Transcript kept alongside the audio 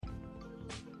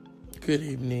Good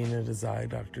evening, it is I,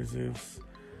 Dr. Zeus.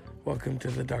 Welcome to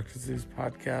the Dr. Zeus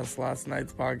podcast. Last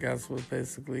night's podcast was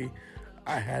basically,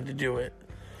 I had to do it.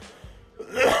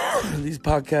 These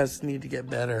podcasts need to get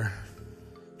better.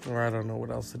 Or I don't know what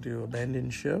else to do.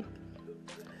 Abandon ship.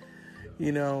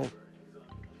 You know,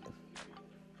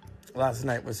 last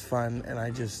night was fun and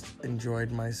I just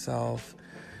enjoyed myself.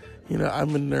 You know,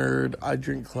 I'm a nerd. I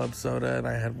drink club soda and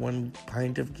I had 1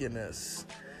 pint of Guinness.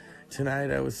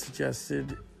 Tonight I was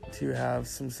suggested to have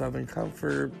some Southern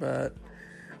Comfort, but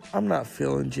I'm not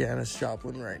feeling Janis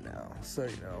Joplin right now. So,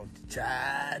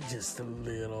 try just a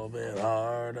little bit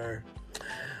harder.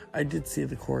 I did see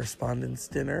the Correspondents'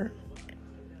 Dinner.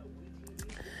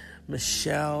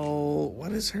 Michelle,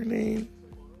 what is her name?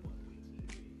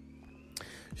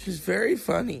 She's very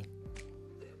funny.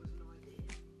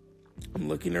 I'm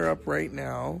looking her up right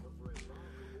now.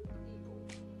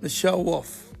 Michelle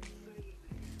Wolf.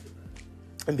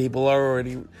 And people are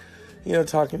already,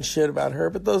 talking shit about her,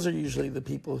 but those are usually the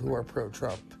people who are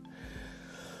pro-Trump.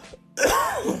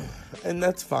 And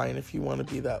that's fine if you want to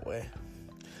be that way.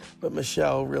 But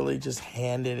Michelle really just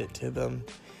handed it to them.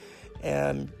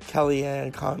 And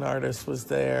Kellyanne Con Artist was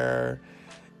there.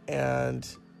 And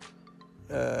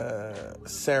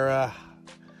Sarah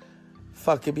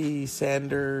Huckabee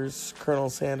Sanders,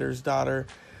 Colonel Sanders' daughter,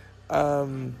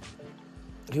 who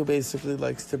basically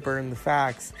likes to burn the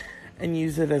facts and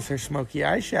use it as her smoky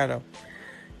eyeshadow.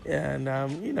 And,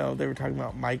 they were talking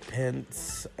about Mike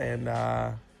Pence and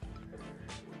the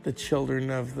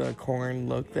children of the corn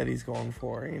look that he's going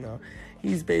for.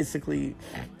 He's basically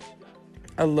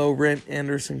a low-rent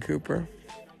Anderson Cooper.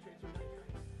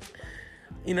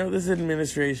 This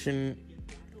administration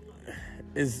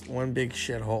is one big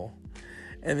shithole.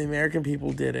 And the American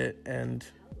people did it, and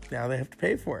now they have to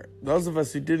pay for it. Those of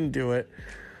us who didn't do it,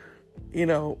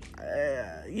 we're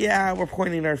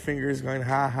pointing our fingers going,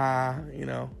 ha,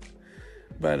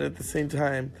 but at the same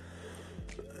time,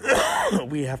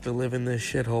 we have to live in this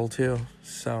shithole too,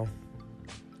 so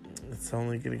it's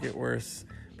only going to get worse.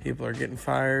 People are getting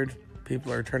fired,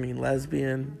 people are turning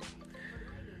lesbian.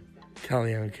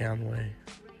 Kellyanne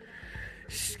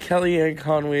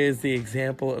Conway is the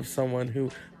example of someone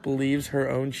who believes her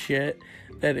own shit,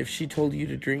 that if she told you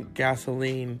to drink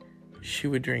gasoline, she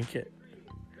would drink it.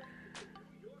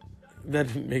 That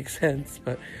didn't make sense,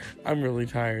 but I'm really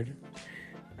tired.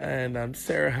 And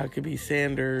Sarah Huckabee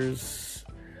Sanders,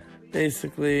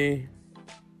 basically,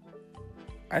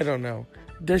 I don't know.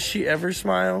 Does she ever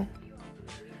smile?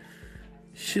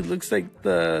 She looks like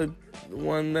the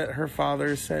one that her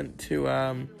father sent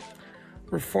to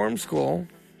reform school,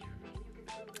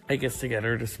 I guess to get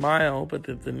her to smile, but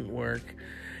that didn't work.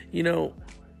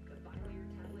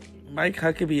 Mike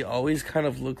Huckabee always kind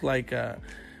of looked like a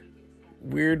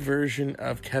weird version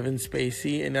of Kevin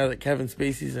Spacey, and now that Kevin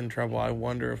Spacey's in trouble, I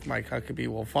wonder if Mike Huckabee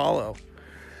will follow.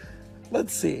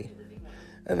 Let's see.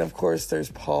 And of course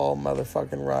there's Paul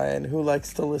motherfucking Ryan, who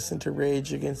likes to listen to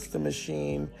Rage Against the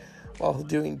Machine while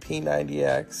doing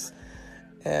P90X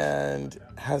and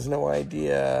has no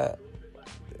idea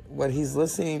what he's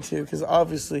listening to, because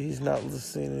obviously he's not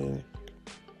listening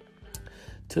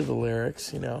to the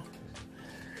lyrics,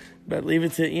 But leave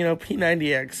it to,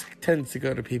 P90X tends to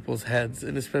go to people's heads,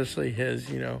 and especially his,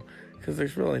 because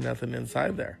there's really nothing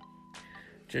inside there.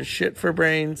 Just shit for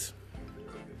brains.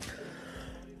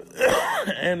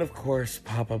 And of course,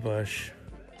 Papa Bush.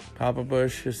 Papa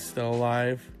Bush is still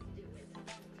alive.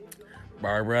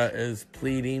 Barbara is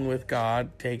pleading with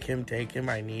God, take him,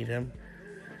 I need him.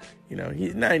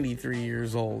 He's 93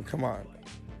 years old, come on.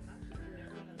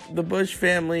 The Bush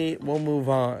family will move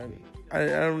on.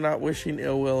 I'm not wishing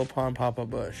ill will upon Papa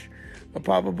Bush. But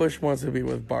Papa Bush wants to be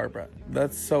with Barbara.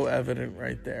 That's so evident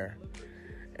right there.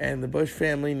 And the Bush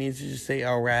family needs to just say,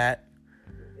 all right,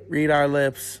 read our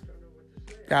lips.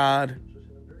 God,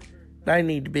 they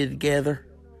need to be together.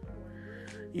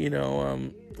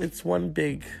 It's one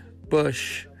big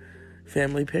Bush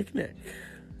family picnic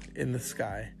in the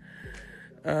sky.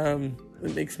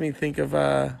 It makes me think of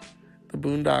the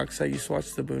Boondocks. I used to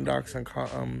watch the Boondocks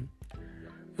on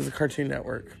it was a Cartoon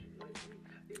Network,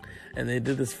 and they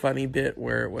did this funny bit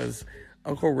where it was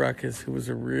Uncle Ruckus, who was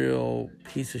a real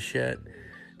piece of shit.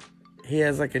 He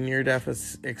has like a near-death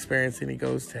experience and he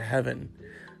goes to heaven,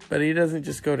 but he doesn't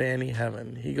just go to any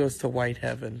heaven. He goes to white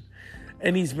heaven,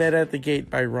 and he's met at the gate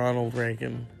by Ronald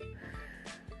Reagan.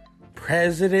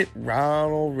 President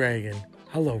Ronald Reagan.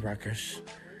 Hello, Ruckus.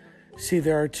 See,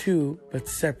 there are two but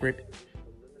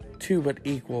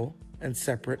equal and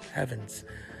separate heavens.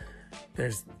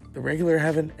 There's the regular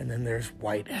heaven, and then there's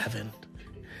white heaven.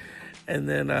 And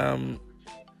then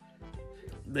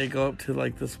they go up to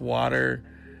like this water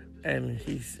And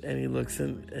he looks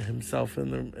in himself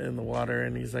in the water,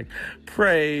 and he's like,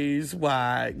 "Praise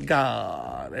white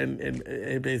God,"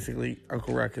 and basically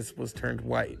Uncle Ruckus was turned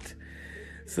white.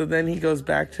 So then he goes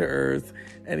back to Earth,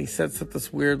 and he sets up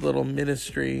this weird little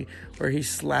ministry where he's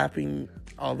slapping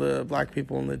all the black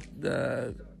people in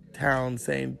the town,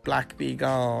 saying, "Black be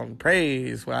gone,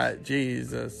 praise white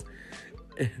Jesus."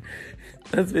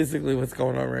 That's basically what's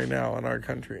going on right now in our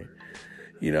country.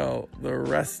 You know, the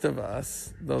rest of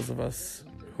us, those of us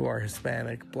who are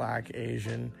Hispanic, Black,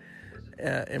 Asian,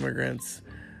 immigrants,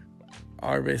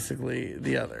 are basically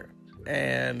the other.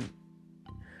 And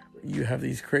you have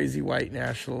these crazy white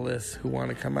nationalists who want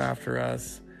to come after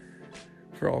us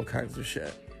for all kinds of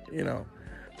shit. You know,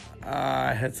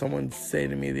 I had someone say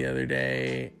to me the other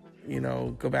day, you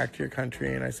know, go back to your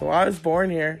country. And I said, well, I was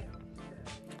born here.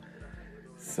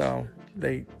 So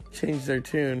they changed their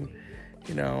tune.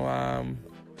 You know,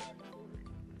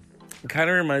 it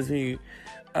kind of reminds me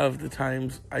of the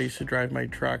times I used to drive my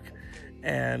truck,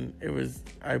 and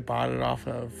I bought it off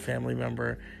a family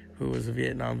member who was a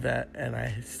Vietnam vet, and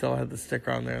I still had the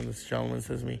sticker on there, and this gentleman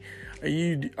says to me,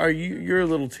 you're a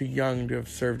little too young to have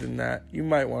served in that. You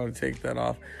might want to take that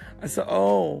off. I said,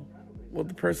 oh, well,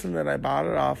 the person that I bought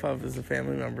it off of is a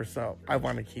family member, so I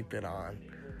want to keep it on.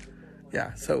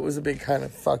 Yeah, so it was a big kind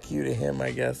of fuck you to him,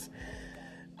 I guess.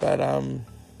 But,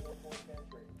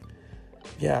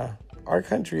 yeah, our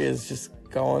country is just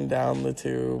going down the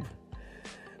tube.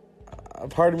 A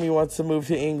part of me wants to move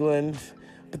to England,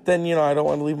 but then, you know, I don't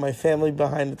want to leave my family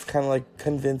behind. It's kind of like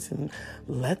convincing,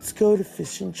 let's go to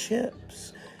fish and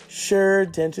chips. Sure,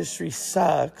 dentistry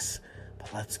sucks,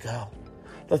 but let's go.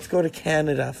 Let's go to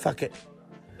Canada. Fuck it.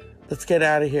 Let's get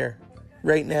out of here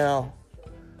right now.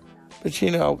 But,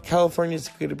 you know, California's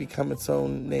going to become its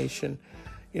own nation,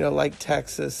 you know, like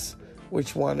Texas,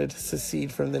 which wanted to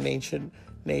secede from the nation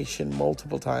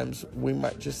multiple times. We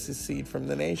might just secede from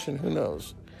the nation. Who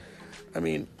knows? I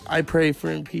mean, I pray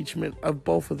for impeachment of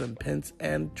both of them, Pence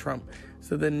and Trump,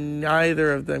 so that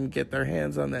neither of them get their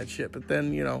hands on that shit. But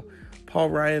then, you know, Paul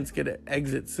Ryan's going to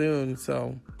exit soon,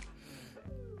 so,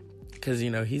 because,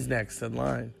 you know, he's next in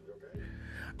line.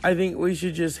 I think we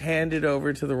should just hand it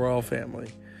over to the royal family.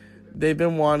 They've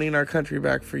been wanting our country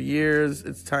back for years.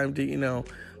 It's time to, you know,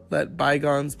 let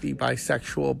bygones be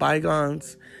bisexual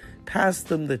bygones. Pass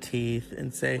them the teeth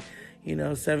and say, you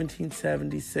know,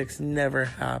 1776 never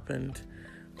happened.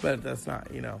 But that's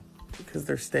not, you know, because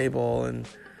they're stable, and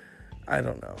I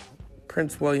don't know.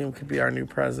 Prince William could be our new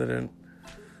president.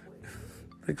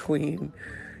 The Queen,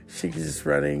 she could just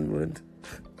run England.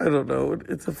 I don't know.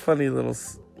 It's a funny little,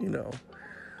 you know,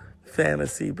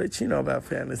 fantasy, but you know about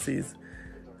fantasies.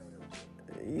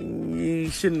 You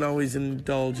shouldn't always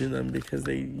indulge in them because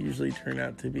they usually turn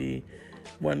out to be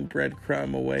one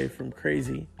breadcrumb away from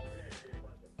crazy.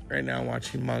 Right now I'm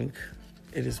watching Monk.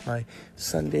 It is my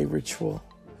Sunday ritual.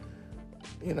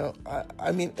 You know,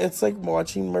 I mean, it's like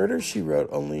watching Murder, She Wrote,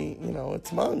 only, you know,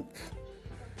 it's Monk.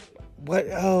 What?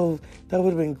 Oh, that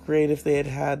would have been great if they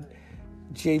had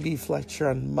J.B. Fletcher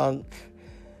on Monk.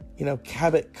 You know,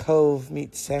 Cabot Cove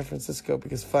meets San Francisco,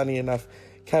 because funny enough,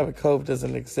 Cabot Cove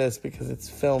doesn't exist because it's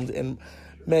filmed in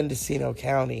Mendocino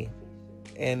County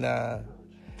in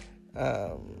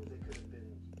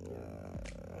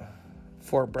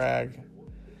Fort Bragg.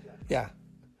 Yeah.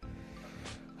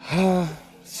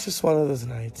 It's just one of those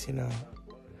nights, you know.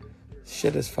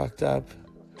 Shit is fucked up.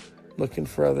 Looking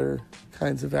for other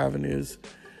kinds of avenues.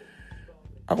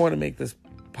 I want to make this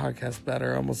podcast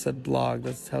better. I almost said blog.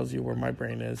 That tells you where my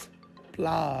brain is.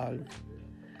 Blog.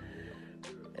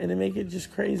 And to make it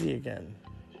just crazy again.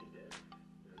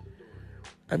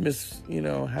 I miss, you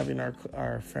know, having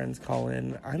our friends call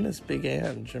in. I miss Big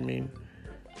Ange. I mean,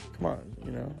 come on,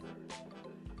 you know.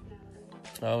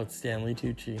 Oh, it's Stanley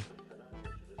Tucci.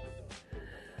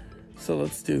 So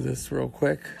let's do this real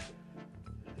quick.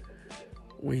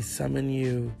 We summon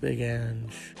you, Big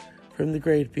Ange, from the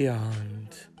great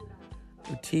beyond.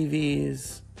 The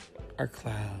TVs are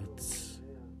clouds.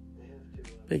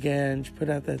 Big Ange, put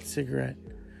out that cigarette.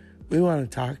 We want to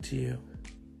talk to you.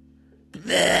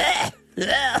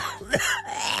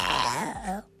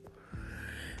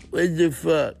 What the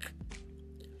fuck?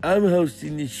 I'm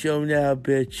hosting the show now,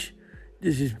 bitch.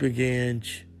 This is Big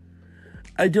Ange.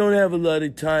 I don't have a lot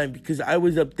of time because I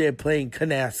was up there playing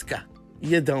Kanaska.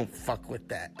 You don't fuck with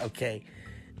that, okay?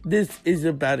 This is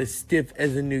about as stiff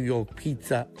as a New York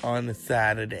pizza on a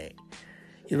Saturday.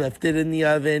 You left it in the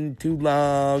oven too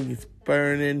long. It's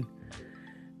burning.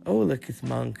 Oh, look, it's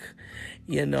Monk.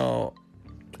 You know,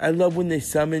 I love when they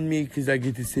summon me because I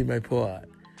get to say my part.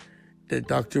 That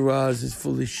Dr. Oz is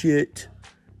full of shit.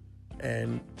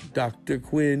 And Dr.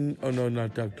 Quinn, oh no,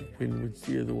 not Dr. Quinn, what's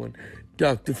the other one?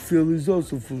 Dr. Phil is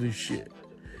also full of shit.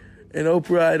 And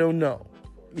Oprah, I don't know.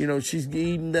 You know, she's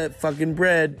eating that fucking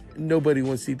bread. Nobody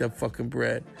wants to eat that fucking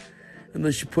bread.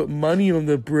 Unless you put money on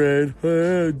the bread.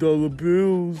 Hey, dollar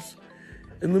bills.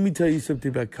 And let me tell you something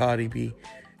about Cardi B.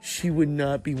 She would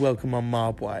not be welcome on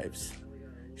Mob Wives.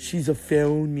 She's a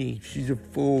phony. She's a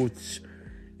false.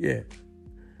 Yeah.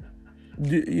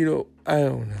 You know, I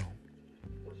don't know.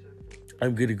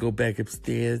 I'm going to go back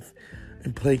upstairs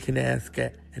and play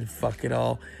Kanaska and fuck it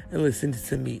all and listen to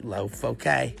some Meatloaf,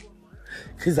 okay?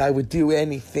 Because I would do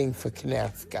anything for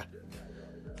Kanaska.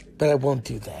 But I won't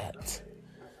do that.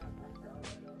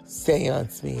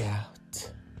 Seance me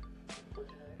out.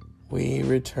 We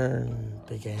return,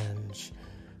 Big Ange,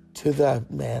 to the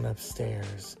man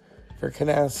upstairs for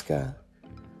Kanaska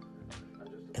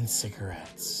and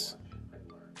cigarettes.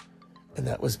 And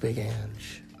that was Big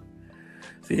Ange.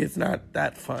 See, it's not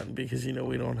that fun because, you know,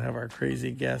 we don't have our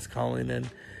crazy guest calling in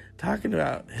talking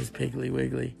about his Piggly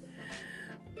Wiggly.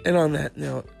 And on that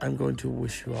note, I'm going to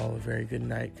wish you all a very good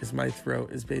night because my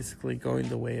throat is basically going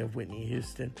the way of Whitney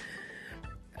Houston.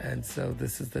 And so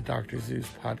this is the Dr. Zeus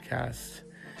podcast.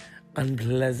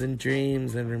 Unpleasant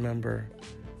dreams. And remember,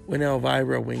 when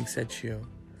Elvira winks at you,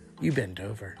 you bend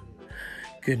over.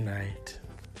 Good night.